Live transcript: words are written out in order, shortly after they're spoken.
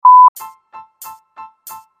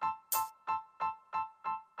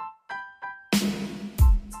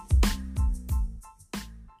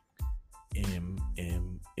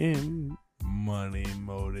in Money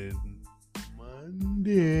Motive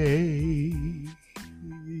Monday.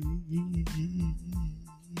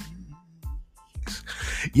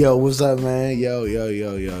 Yo, what's up, man? Yo,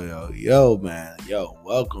 man. Yo,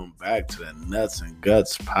 welcome back to the Nuts and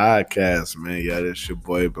Guts podcast, man. Yo, this your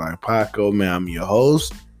boy Black Paco, man. I'm your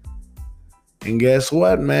host. And guess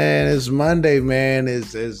what, man? It's Monday, man.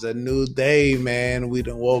 It's a new day, man. We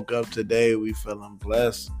done woke up today. We feeling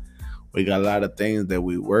blessed. We got a lot of things that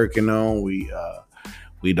we working on. We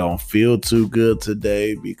don't feel too good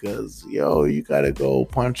today because, you got to go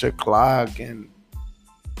punch a clock. And,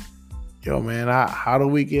 man, how do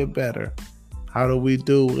we get better? How do we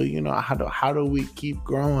do, how do we keep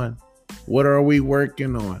growing? What are we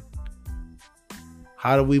working on?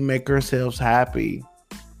 How do we make ourselves happy?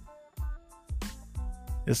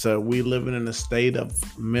 We living in a state of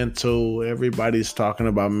everybody's talking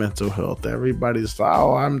about mental health. Everybody's like,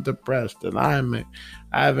 I'm depressed and I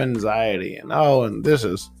have anxiety and this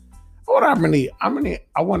is, I wonder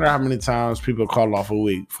how many times people call off a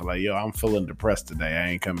week for like, I'm feeling depressed today.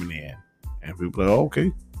 I ain't coming in. And people are like,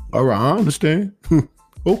 okay, all right, I understand.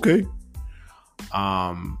 Okay.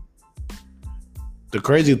 The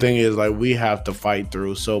crazy thing is, like, we have to fight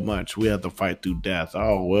through so much. We have to fight through death.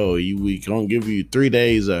 Oh, well, we gonna give you 3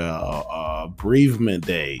 days bereavement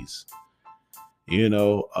days. I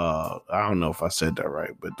don't know if I said that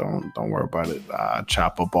right, but don't worry about it. I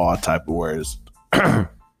chop up all type of words.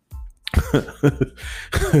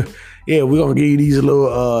 Yeah, we're gonna give you these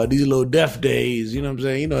little death days. You know what I'm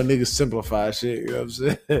saying? Niggas simplify shit. You know what I'm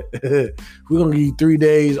saying? We're gonna give you 3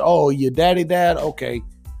 days. Oh, your daddy dad? Okay.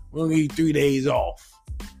 We're going to give you 3 days off.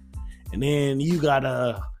 And then you got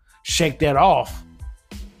to shake that off.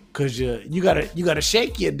 Because you gotta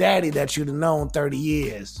shake your daddy that you've known 30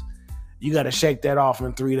 years. You got to shake that off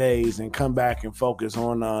in 3 days and come back and focus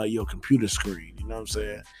on your computer screen. You know what I'm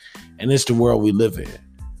saying? And it's the world we live in.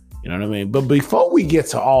 You know what I mean? But before we get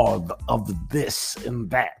to all of this and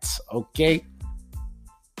that, okay?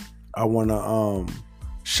 I want to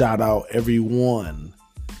shout out everyone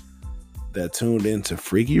that tuned into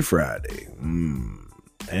Freaky Friday.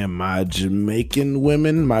 And my Jamaican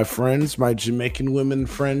women, my Jamaican women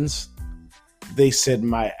friends, they said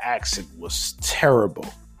my accent was terrible.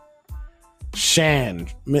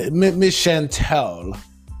 Miss Chantel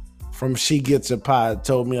from She Gets a Pie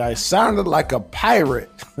told me I sounded like a pirate.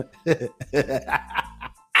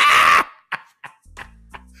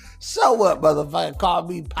 So what, motherfucker? Call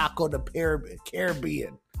me Paco the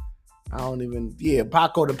Caribbean. Paco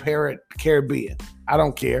the Caribbean. I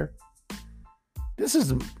don't care. This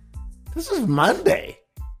is Monday.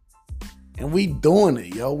 And we doing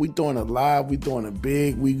it, yo. We doing it live. We doing it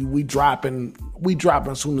big. We dropping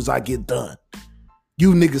as soon as I get done.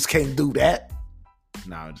 You niggas can't do that.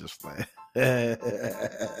 Nah, just playing.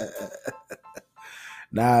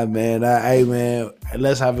 Nah, man. Hey, man.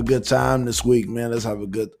 Let's have a good time this week, man. Let's have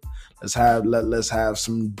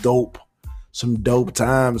some dope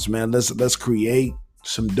times, man. Let's create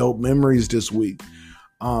some dope memories this week.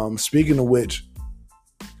 Speaking of which,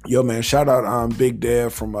 yo, man, shout out Big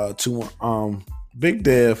Dev from Big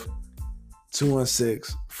Dev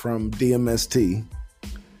 216 from DMST.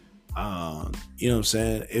 You know what I'm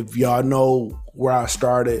saying? If y'all know where I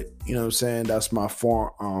started, you know what I'm saying, that's my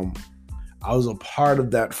form. I was a part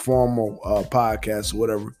of that formal podcast or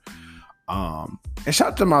whatever. And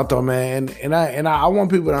shout them out though, man. And I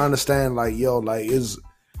want people to understand, like, is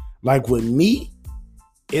like with me,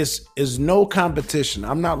 it's no competition.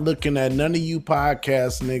 I'm not looking at none of you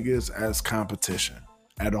podcast niggas as competition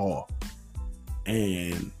at all.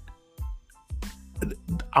 And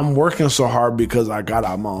I'm working so hard because I got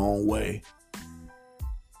out my own way.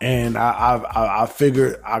 And I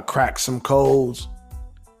figured I cracked some codes.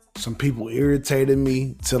 Some people irritated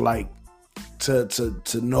me to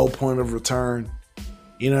no point of return.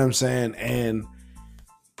 You know what I'm saying? And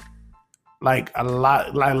like a lot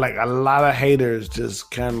of haters just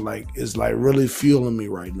kind of like is like really fueling me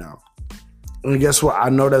right now. And guess what? I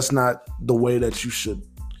know that's not the way that you should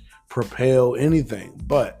propel anything,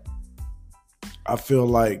 but I feel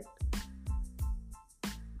like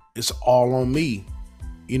it's all on me.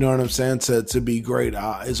 You know what I'm saying? To be great.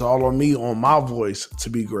 It's all on me, on my voice to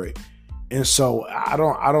be great. And so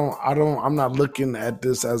I'm not looking at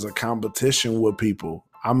this as a competition with people.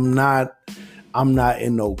 I'm not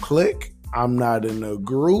in no clique. I'm not in a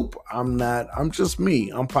group. I'm just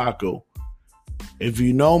me. I'm Paco. If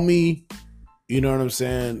you know me, you know what I'm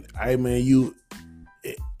saying? Hey man, you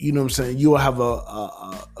know what I'm saying? You will have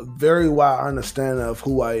a very wide understanding of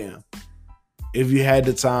who I am. If you had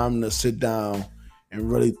the time to sit down and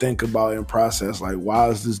really think about and process, like, why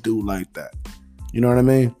is this dude like that? You know what I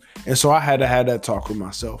mean? And so I had to have that talk with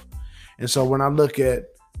myself. And so when I look at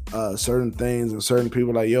certain things and certain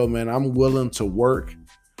people, like, yo, man, I'm willing to work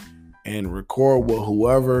and record with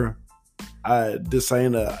whoever. This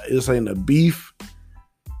ain't a beef.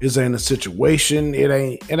 This ain't a situation. It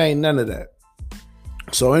ain't none of that.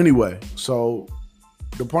 So anyway, so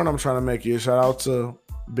the point I'm trying to make is, shout out to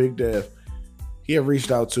Big Dev. He had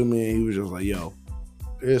reached out to me and he was just like, yo,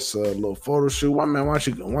 it's a little photo shoot. Why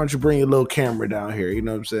don't you bring your little camera down here? You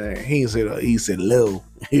know what I'm saying? He didn't say that. He said little.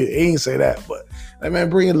 He didn't say that, but like, man,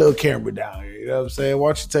 bring your little camera down here. You know what I'm saying? Why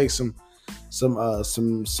don't you take some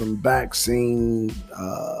back scene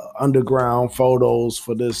underground photos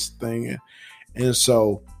for this thing? And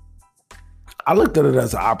so I looked at it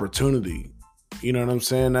as an opportunity. You know what I'm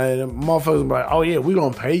saying? Motherfuckers be like, oh yeah, we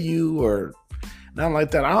gonna pay you or nothing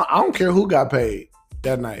like that. I don't care who got paid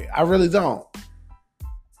that night. I really don't.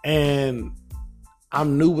 And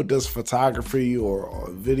I'm new with this photography or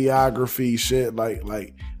videography shit.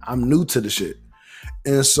 Like I'm new to the shit.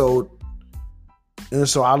 And so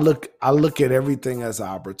I look at everything as an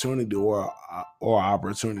opportunity or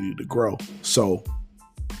opportunity to grow. So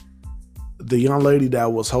the young lady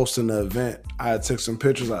that was hosting the event, I had took some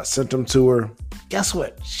pictures. I sent them to her. Guess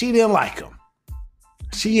what? She didn't like them.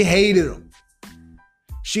 She hated them.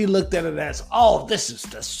 She looked at it as, oh, this is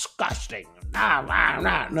disgusting.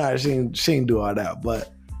 Nah. She didn't do all that.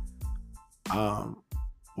 But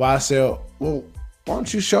I said, well, why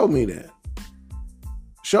don't you show me then?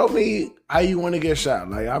 Show me how you want to get shot.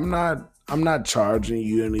 Like, I'm not charging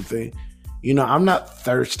you anything. You know, I'm not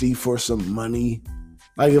thirsty for some money.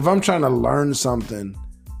 Like, if I'm trying to learn something,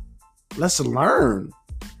 let's learn.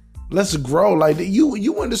 Let's grow. Like,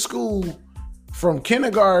 you went to school from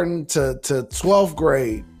kindergarten to 12th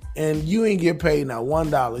grade and you ain't get paid not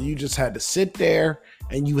 $1. You just had to sit there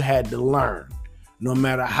and you had to learn. No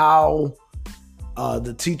matter how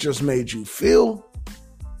the teachers made you feel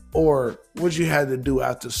or what you had to do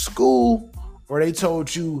after school, or they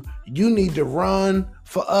told you need to run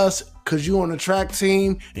for us because you on the track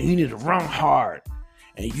team and you need to run hard.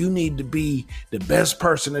 And you need to be the best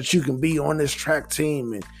person that you can be on this track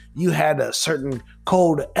team. And you had a certain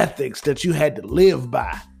code of ethics that you had to live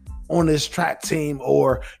by on this track team,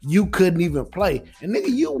 or you couldn't even play. And nigga,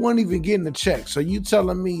 you weren't even getting a check. So you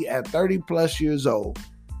telling me at 30 plus years old,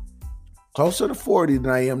 closer to 40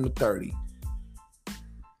 than I am to 30,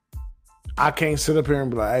 I can't sit up here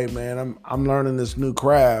and be like, hey man, I'm learning this new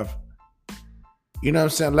craft. You know what I'm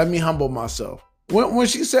saying? Let me humble myself. When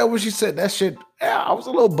she said what she said, that shit, yeah, I was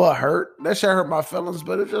a little butt hurt. That shit hurt my feelings,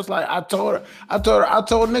 but it's just like I told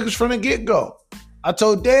niggas from the get-go. I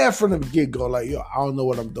told dad from the get-go, like, yo, I don't know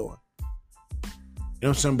what I'm doing. You know what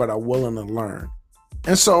I'm saying? But I'm willing to learn.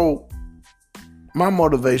 And so my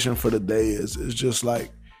motivation for the day is just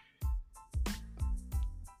like,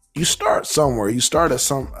 you start somewhere. You start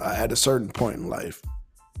at a certain point in life.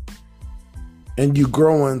 And you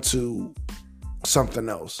grow into something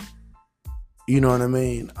else. You know what I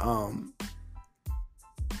mean? I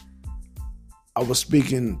was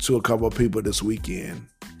speaking to a couple of people this weekend.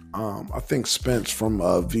 I think Spence from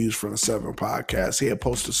Views from the Seven podcast, he had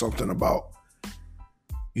posted something about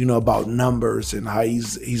numbers and how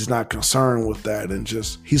he's not concerned with that, and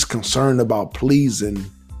just he's concerned about pleasing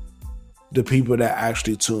the people that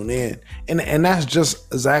actually tune in. And that's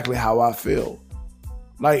just exactly how I feel.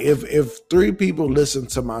 Like if 3 people listen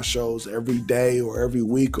to my shows every day or every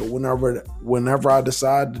week or whenever I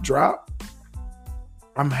decide to drop,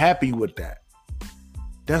 I'm happy with that.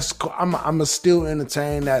 That's cool. I'm still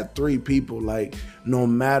entertain that 3 people, like, no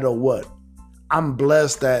matter what. I'm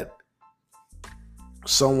blessed that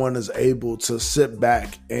someone is able to sit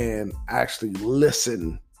back and actually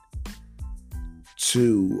listen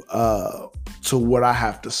to what I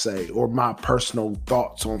have to say or my personal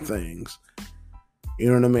thoughts on things. You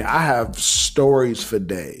know what I mean? I have stories for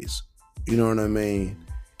days. You know what I mean?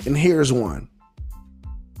 And here's one.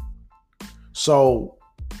 So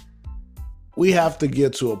we have to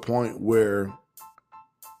get to a point where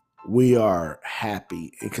we are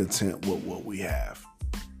happy and content with what we have.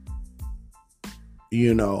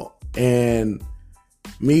 You know, and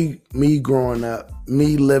me growing up,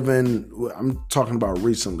 me living, I'm talking about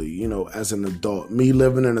recently, you know, as an adult, me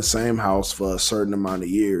living in the same house for a certain amount of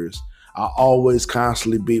years, I always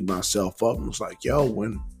constantly beat myself up and was like, yo,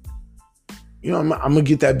 when, you know, I'm going to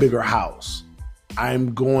get that bigger house.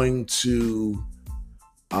 I'm going to,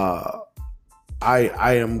 I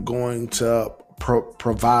am going to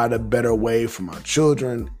provide a better way for my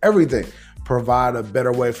children, everything, provide a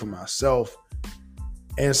better way for myself.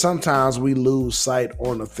 And sometimes we lose sight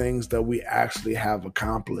on the things that we actually have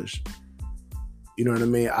accomplished. You know what I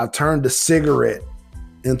mean? I turned the cigarette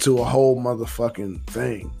into a whole motherfucking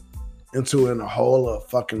thing, into a whole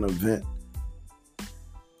fucking event.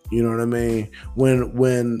 You know what I mean?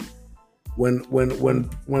 When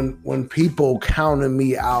people counted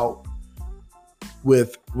me out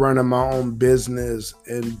with running my own business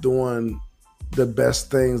and doing the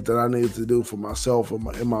best things that I needed to do for myself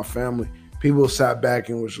and my family, people sat back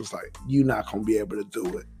and was just like, "You're not gonna be able to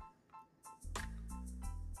do it."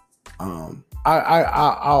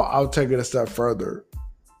 I'll take it a step further.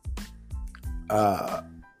 I'll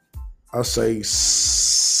say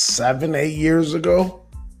 7-8 years ago,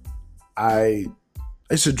 I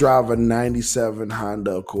used to drive a 97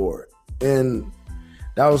 Honda Accord. And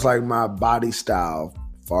that was like my body style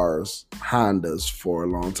as far as Hondas for a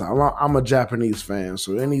long time. I'm a Japanese fan,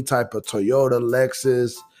 so any type of Toyota,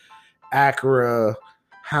 Lexus, Acura,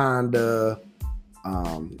 Honda,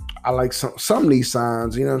 I like some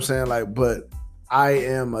Nissans, you know what I'm saying? Like, but I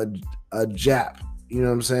am a Jap, you know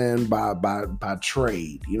what I'm saying, by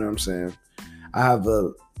trade, you know what I'm saying? I have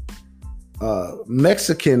a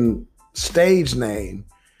Mexican stage name,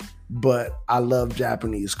 but I love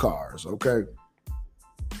Japanese cars, okay?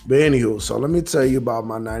 But anywho, so let me tell you about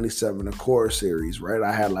my 97 Accord series, right?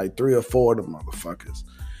 I had like 3 or 4 of them motherfuckers.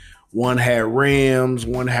 One had rims,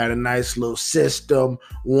 one had a nice little system,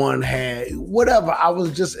 one had whatever. I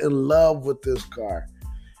was just in love with this car.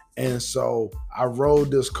 And so I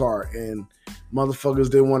rode this car and motherfuckers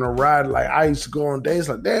didn't want to ride. Like, I used to go on days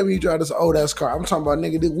like, damn, you drive this old ass car. I'm talking about,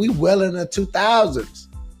 nigga, we well in the 2000s.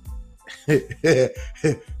 You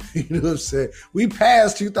know what I'm saying? We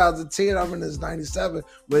passed 2010. I'm in this 97,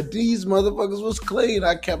 but these motherfuckers was clean.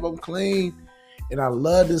 I kept them clean, and I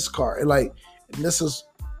love this car. And like, and this is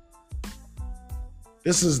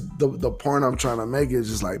the point I'm trying to make. Is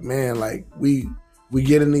just like, man, like we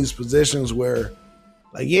get in these positions where,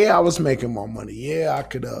 like, yeah, I was making more money. Yeah, I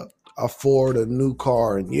could afford a new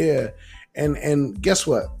car, and yeah, and guess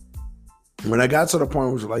what? When I got to the point where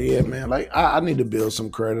it was like, yeah, man, like I need to build some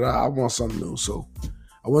credit. I want something new. So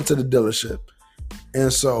I went to the dealership.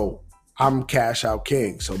 And so I'm cash out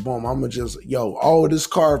king. So boom, I'm going to just, this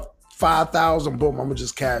car, 5,000, boom, I'm going to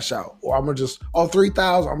just cash out. Or I'm going to just,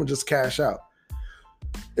 3,000, I'm going to just cash out.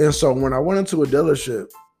 And so when I went into a dealership,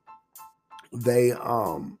 they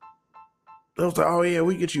was like, oh yeah,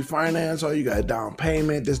 we get you finance. Oh, you got a down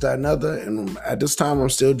payment, this, that, another. And at this time, I'm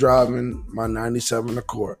still driving my 97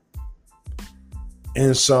 Accord.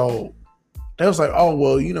 And so they was like, oh,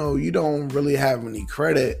 well, you don't really have any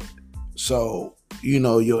credit. So,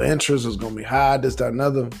 your interest is going to be high, this, that,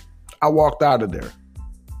 another. I walked out of there.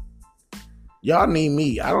 Y'all need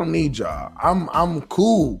me. I don't need y'all. I'm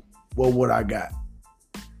cool with what I got.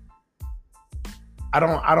 I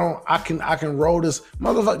can roll this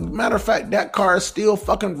motherfucker. Matter of fact, that car is still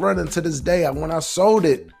fucking running to this day. When I sold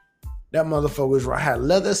it, that motherfucker was right. I had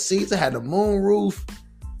leather seats. It had a moon roof.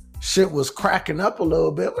 Shit was cracking up a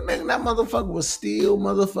little bit, but nigga, that motherfucker was still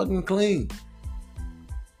motherfucking clean.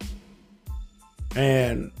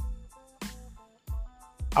 And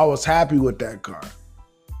I was happy with that car.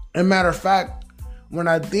 And matter of fact, when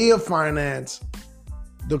I did finance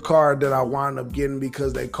the car that I wound up getting,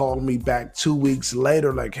 because they called me back 2 weeks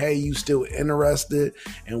later, like, hey, you still interested?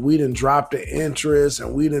 And we done dropped the interest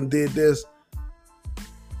and we done did this.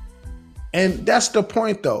 And that's the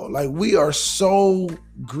point, though. Like, we are so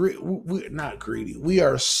we're not greedy. We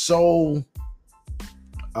are so,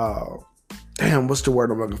 what's the word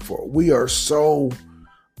I'm looking for? We are so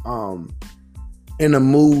in a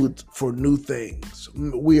mood for new things.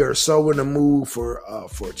 We are so in the mood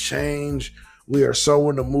for change. We are so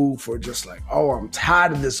in the mood for just like, oh, I'm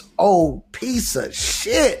tired of this old piece of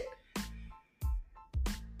shit.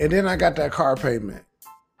 And then I got that car payment.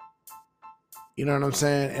 You know what I'm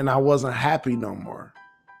saying? And I wasn't happy no more.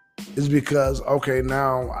 It's because, okay,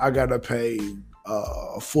 now I got to pay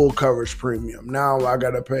a full coverage premium. Now I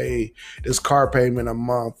got to pay this car payment a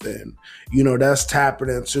month. And, that's tapping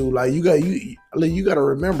into, like, you got to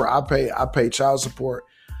remember, I pay child support.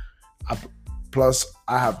 Plus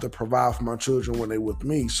I have to provide for my children when they're with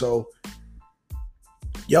me. So,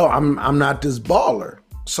 I'm not this baller.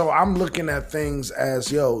 So I'm looking at things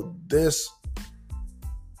as,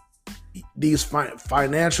 these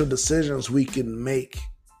financial decisions we can make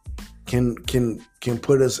can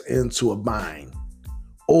put us into a bind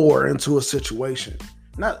or into a situation.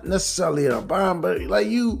 Not necessarily in a bind, but like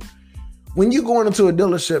when you going into a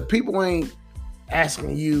dealership, people ain't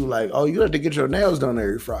asking you like, oh, you have to get your nails done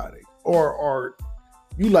every Friday, or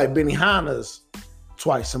you like Benihana's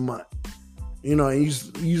twice a month. And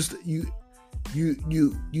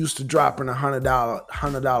you used to dropping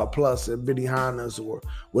 $100 plus at Benihana's or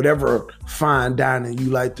whatever fine dining you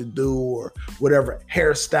like to do or whatever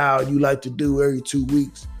hairstyle you like to do every 2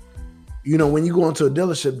 weeks. You know, when you go into a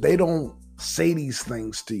dealership, they don't say these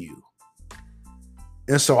things to you.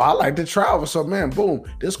 And so I like to travel. So man, boom,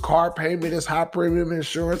 this car payment, this high premium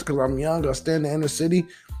insurance, because I'm young, I stay in the inner city.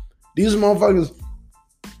 These motherfuckers,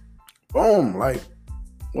 boom, like,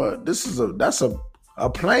 what? That's a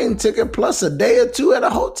plane ticket plus a day or two at a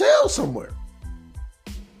hotel somewhere.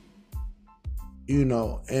 You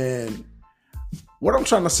know, and what I'm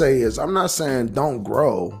trying to say is, I'm not saying don't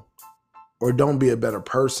grow or don't be a better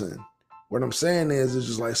person. What I'm saying is it's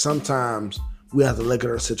just like sometimes we have to look at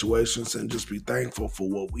our situations and just be thankful for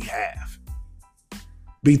what we have.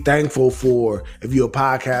 Be thankful for, if you're a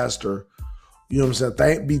podcaster, you know what I'm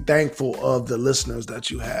saying? Be thankful of the listeners that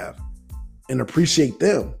you have and appreciate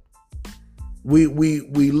them. We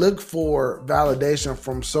look for validation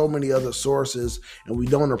from so many other sources and we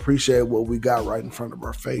don't appreciate what we got right in front of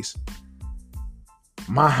our face.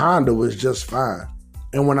 My Honda was just fine.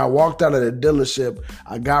 And when I walked out of the dealership,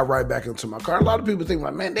 I got right back into my car. A lot of people think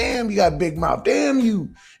like, man, damn, you got a big mouth. Damn,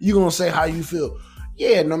 you gonna say how you feel.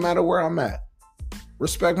 Yeah, no matter where I'm at.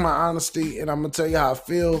 Respect my honesty, and I'm gonna tell you how I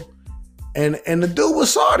feel. And the dude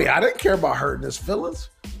was Saudi. I didn't care about hurting his feelings.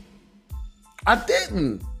 I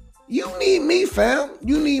didn't. You need me, fam.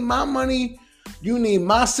 You need my money. You need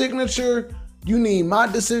my signature. You need my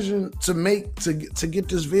decision to make to get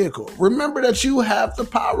this vehicle. Remember that you have the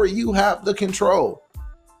power. You have the control.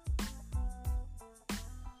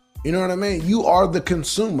 You know what I mean? You are the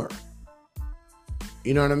consumer.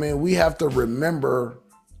 You know what I mean? We have to remember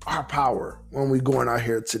our power when we going out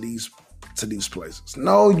here to these places.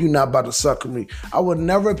 No, you're not about to sucker me. I would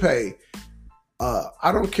never pay.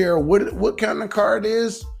 I don't care what kind of car it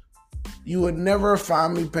is. You would never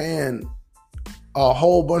find me paying a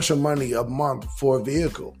whole bunch of money a month for a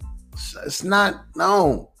vehicle. It's not,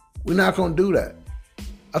 no, we're not going to do that.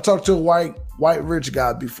 I talked to a white rich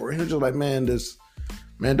guy before. He was just like, man,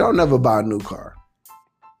 don't never buy a new car.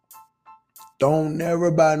 Don't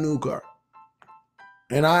never buy a new car.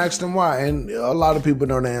 And I asked him why. And a lot of people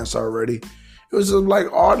know the answer already. It was just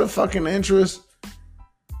like all the fucking interest.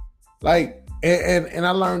 Like, and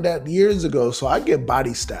I learned that years ago. So I get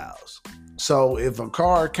body styles. So if a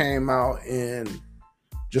car came out in,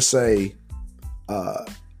 just say, a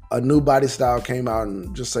new body style came out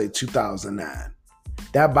in, just say 2009,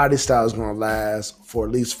 that body style is going to last for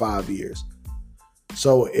at least 5 years.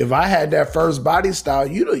 So if I had that first body style,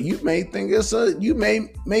 you may think it's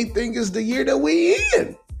the year that we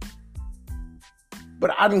in.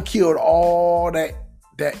 But I done killed all that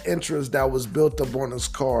interest that was built up on this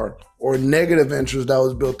car, or negative interest that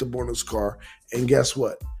was built up on this car. And guess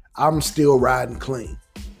what? I'm still riding clean.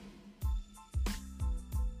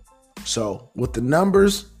 So with the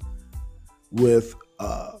numbers, with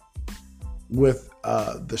the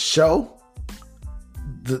show,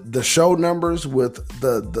 the show numbers, with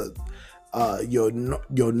your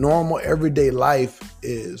normal everyday life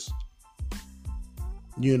is,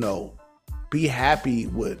 be happy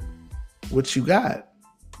with what you got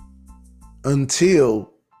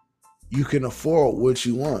until you can afford what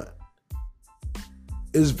you want.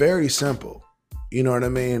 It's very simple. You know what I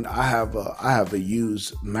mean? I have a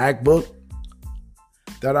used MacBook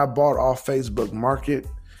that I bought off Facebook Market.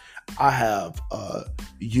 I have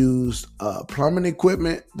used plumbing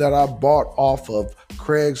equipment that I bought off of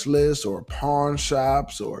Craigslist or pawn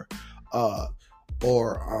shops or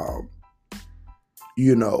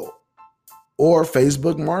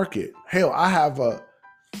Facebook Market. Hell, I have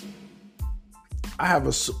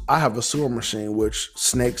a sewer machine which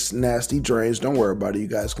snakes nasty drains. Don't worry about it. You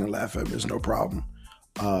guys can laugh at me. It's no problem.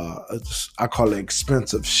 I call it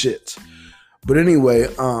expensive shit. But anyway,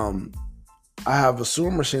 I have a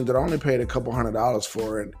sewer machine that I only paid a couple $100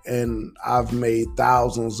 for, and I've made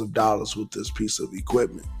thousands of dollars with this piece of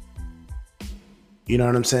equipment. You know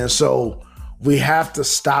what I'm saying? So we have to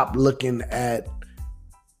stop looking at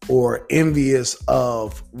or envious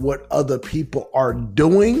of what other people are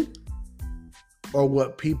doing or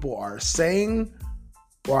what people are saying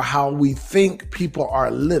or how we think people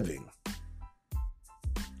are living.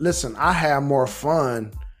 Listen, I have more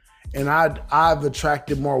fun and I've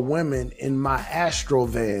attracted more women in my Astro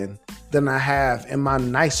van than I have in my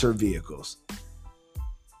nicer vehicles.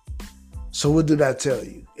 So what did that tell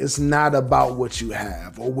you? It's not about what you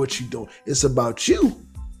have or what you don't. It's about you.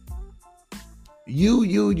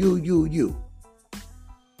 You.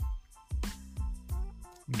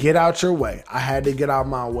 Get out your way. I had to get out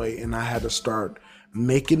my way and I had to start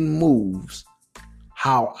making moves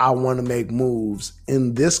how I want to make moves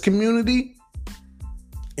in this community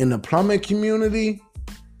in the plumbing community,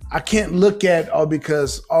 I can't look at,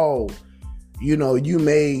 because you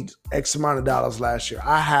made X amount of dollars last year.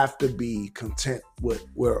 I have to be content with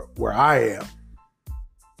where I am.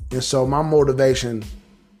 And so my motivation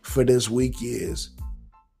for this week is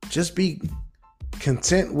just be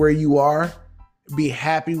content where you are, be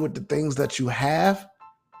happy with the things that you have,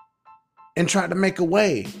 and try to make a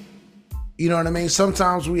way. You know what I mean?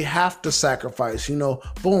 Sometimes we have to sacrifice,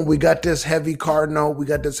 boom, we got this heavy car note, we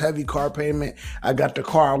got this heavy car payment, I got the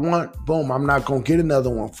car I want, boom, I'm not going to get another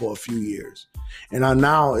one for a few years. And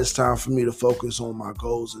now it's time for me to focus on my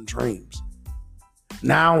goals and dreams.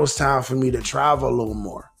 Now it's time for me to travel a little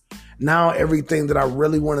more. Now everything that I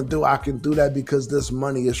really want to do, I can do that because this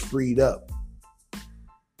money is freed up.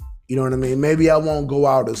 You know what I mean? Maybe I won't go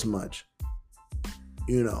out as much,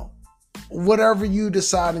 whatever you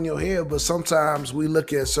decide in your head. But sometimes we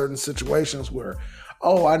look at certain situations where,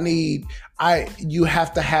 you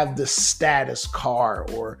have to have the status car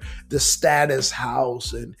or the status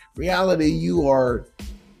house. In reality, you are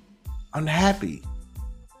unhappy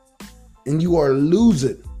and you are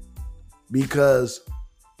losing because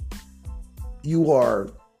you are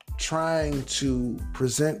trying to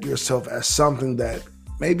present yourself as something that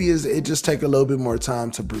maybe it just take a little bit more time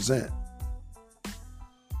to present.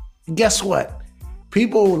 Guess what?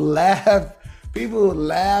 People laughed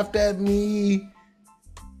at me.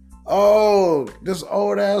 Oh, this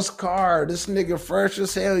old ass car. This nigga fresh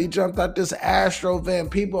as hell. He jumped out this Astro van.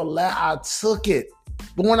 People laughed. I took it.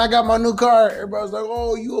 But when I got my new car, everybody was like,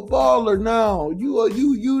 oh, you a baller now.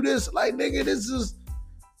 You this. Like, nigga, this is...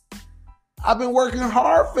 I've been working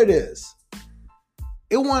hard for this.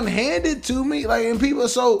 It wasn't handed to me. Like, and people,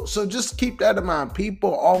 so just keep that in mind.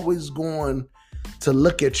 People always going to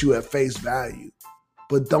look at you at face value,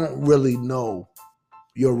 but don't really know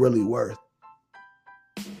your really worth.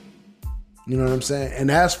 You know what I'm saying? And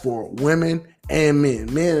that's for women and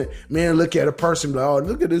men. Men look at a person and be like, oh,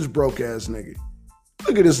 look at this broke ass nigga.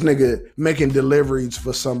 Look at this nigga making deliveries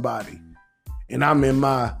for somebody. And I'm in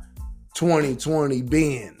my 2020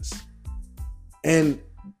 Benz. And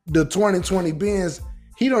the 2020 Benz,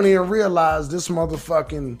 he don't even realize this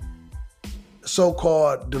motherfucking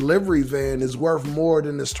so-called delivery van is worth more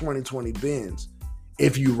than this 2020 Benz.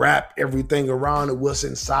 If you wrap everything around it, what's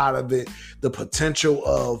inside of it, the potential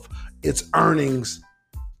of its earnings.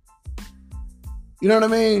 You know what I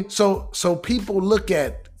mean? So people look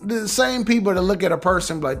at the same people that look at a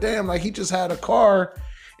person like, damn, like he just had a car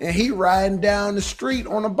and he riding down the street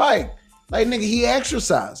on a bike. Like, nigga, he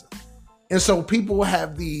exercising. And so people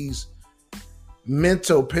have these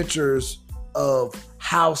mental pictures of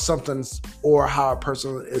how something's or how a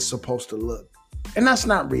person is supposed to look. And that's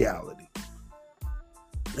not reality.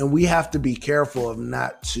 And we have to be careful of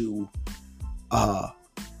not to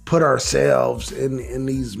put ourselves in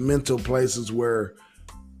these mental places where,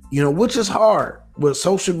 which is hard with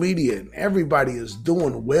social media, and everybody is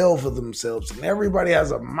doing well for themselves, and everybody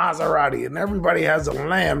has a Maserati, and everybody has a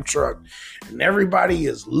Lamb truck, and everybody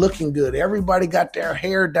is looking good. Everybody got their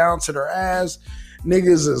hair down to their ass.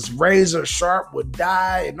 Niggas is razor sharp with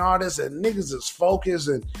dye and all this, and niggas is focused,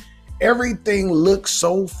 and everything looks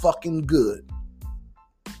so fucking good.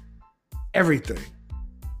 Everything.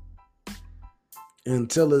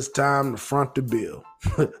 Until it's time to front the bill.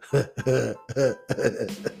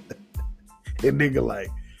 And nigga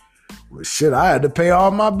like, well, shit, I had to pay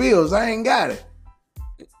all my bills. I ain't got it.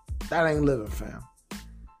 That ain't living, fam.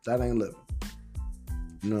 That ain't living.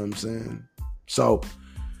 You know what I'm saying? So,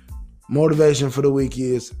 motivation for the week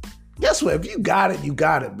is, guess what? If you got it, you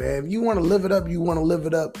got it, man. If you want to live it up, you want to live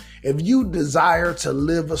it up. If you desire to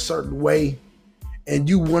live a certain way and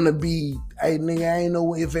you want to be, hey, nigga, I ain't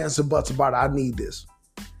no ifs, ands, or buts about it. I need this.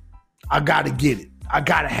 I got to get it. I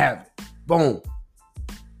got to have it. Boom.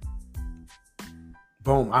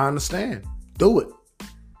 Boom. I understand. Do it.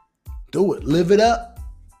 Do it. Live it up.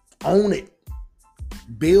 Own it.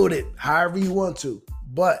 Build it however you want to.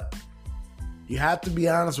 But you have to be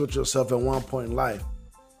honest with yourself at one point in life.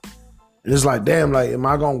 And it's like, damn, like, am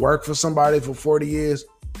I going to work for somebody for 40 years?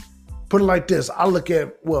 Put it like this. I look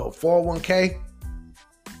at, 401k,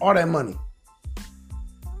 all that money.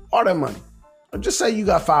 All that money. Just say you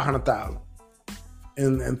got $500,000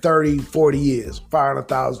 in 30, 40 years.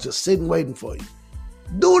 $500,000 just sitting waiting for you.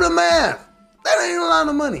 Do the math. That ain't a lot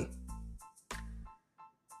of money.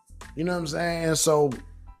 You know what I'm saying? And so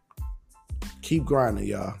keep grinding,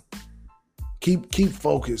 y'all. Keep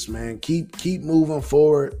focused, man. Keep moving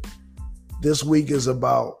forward. This week is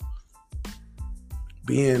about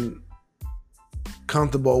being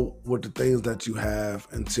comfortable with the things that you have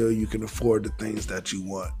until you can afford the things that you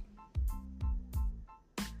want.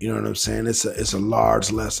 You know what I'm saying? It's a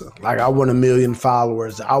large lesson. Like, I want 1 million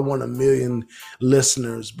followers. I want 1 million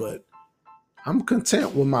listeners, but I'm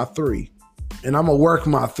content with my 3. And I'm going to work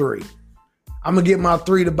my 3. I'm going to get my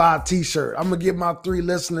 3 to buy a t-shirt. I'm going to get my 3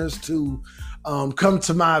 listeners to come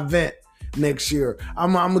to my event next year.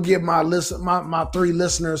 I'm going to get my 3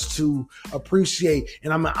 listeners to appreciate,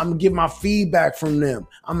 and I'm going to get my feedback from them.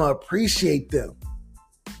 I'm going to appreciate them.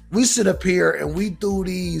 We sit up here and we do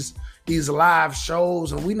these live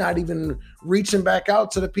shows, and we're not even reaching back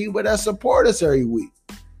out to the people that support us every week.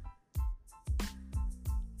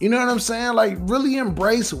 You know what I'm saying? Like, really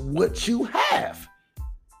embrace what you have.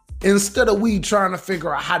 Instead of we trying to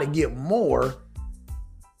figure out how to get more,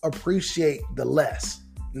 appreciate the less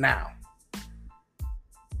now.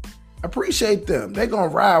 Appreciate them. They're going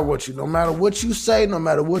to ride with you no matter what you say, no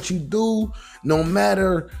matter what you do, no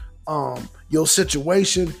matter your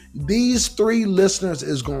situation. These 3 listeners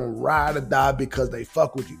is going to ride or die because they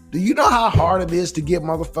fuck with you. Do you know how hard it is to get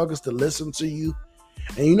motherfuckers to listen to you?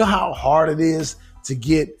 And you know how hard it is to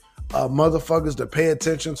get motherfuckers to pay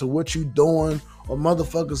attention to what you doing, or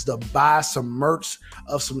motherfuckers to buy some merch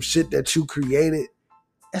of some shit that you created?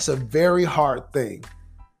 That's a very hard thing.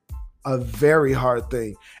 A very hard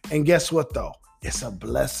thing. And guess what though? It's a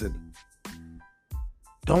blessing.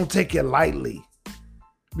 Don't take it lightly.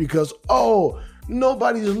 Because,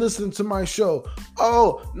 nobody's listening to my show.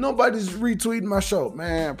 Nobody's retweeting my show.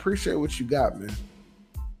 Man, appreciate what you got, man.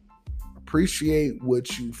 Appreciate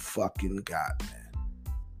what you fucking got, man.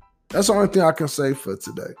 That's the only thing I can say for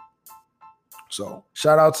today. So,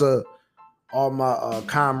 shout out to all my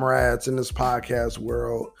comrades in this podcast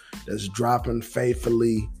world that's dropping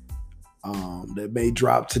faithfully. That may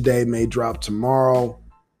drop today, may drop tomorrow.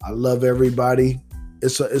 I love everybody.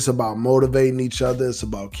 It's about motivating each other. It's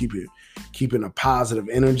about keeping a positive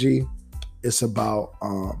energy. It's about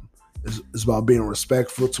it's about being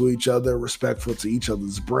respectful to each other, respectful to each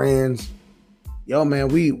other's brands. Yo, man,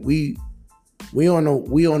 we on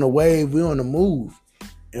the wave, we on the move,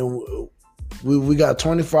 and we got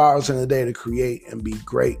 24 hours in a day to create and be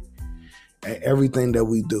great at everything that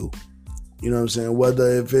we do. You know what I'm saying?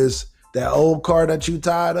 Whether if it's that old car that you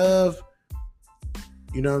tired of,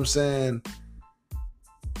 you know what I'm saying?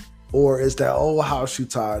 Or it's that old house you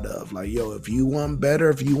tired of. Like, yo, if you want better,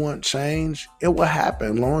 if you want change, it will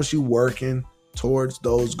happen as long as you working towards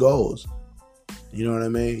those goals. You know what I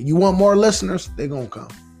mean? You want more listeners, they're going to come.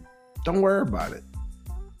 Don't worry about it.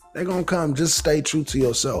 They're going to come. Just stay true to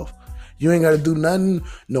yourself. You ain't got to do nothing,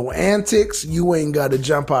 no antics. You ain't got to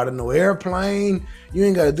jump out of no airplane. You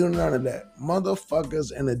ain't got to do none of that.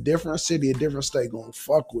 Motherfuckers in a different city, a different state going to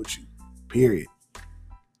fuck with you, period.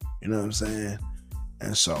 You know what I'm saying?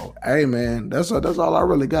 And so, hey, man, that's all I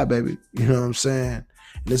really got, baby. You know what I'm saying?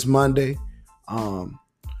 And it's Monday.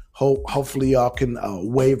 Hopefully y'all can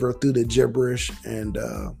waver through the gibberish, and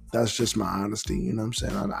that's just my honesty. You know what I'm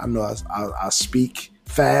saying? I know I speak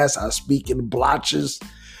fast. I speak in blotches,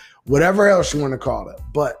 whatever else you want to call it.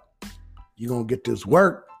 But you're going to get this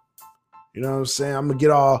work. You know what I'm saying? I'm going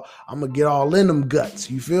to get all in them guts.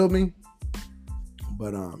 You feel me?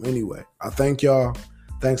 But anyway, I thank y'all.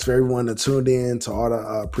 Thanks for everyone that tuned in to all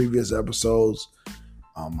the previous episodes.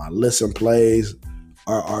 My listen plays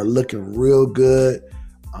are looking real good.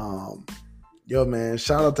 Yo, man,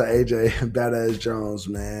 shout out to AJ Badass Jones,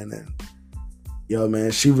 man. And yo,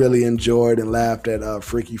 man, she really enjoyed and laughed at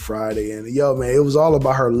Freaky Friday. And yo, man, it was all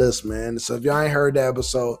about her list, man. So if y'all ain't heard the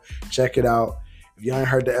episode, check it out. If y'all ain't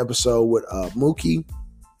heard the episode with Mookie,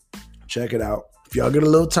 check it out. If y'all get a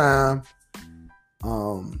little time,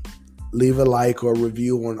 leave a like or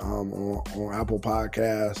review on Apple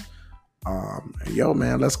Podcasts. And yo,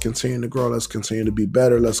 man, let's continue to grow. Let's continue to be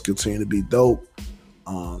better. Let's continue to be dope.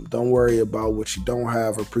 Don't worry about what you don't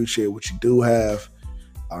have. Appreciate what you do have.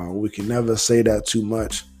 We can never say that too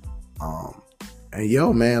much. And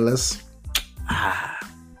yo, man, I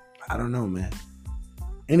don't know, man.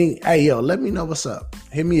 Hey, yo, let me know what's up.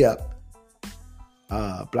 Hit me up.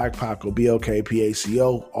 Black Paco,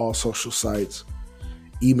 BLKPACO, all social sites.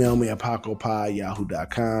 Email me at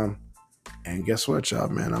pacopie@yahoo.com. And guess what, y'all,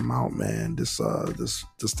 man? I'm out, man. This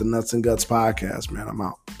the Nuts and Guts podcast, man. I'm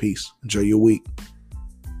out. Peace. Enjoy your week.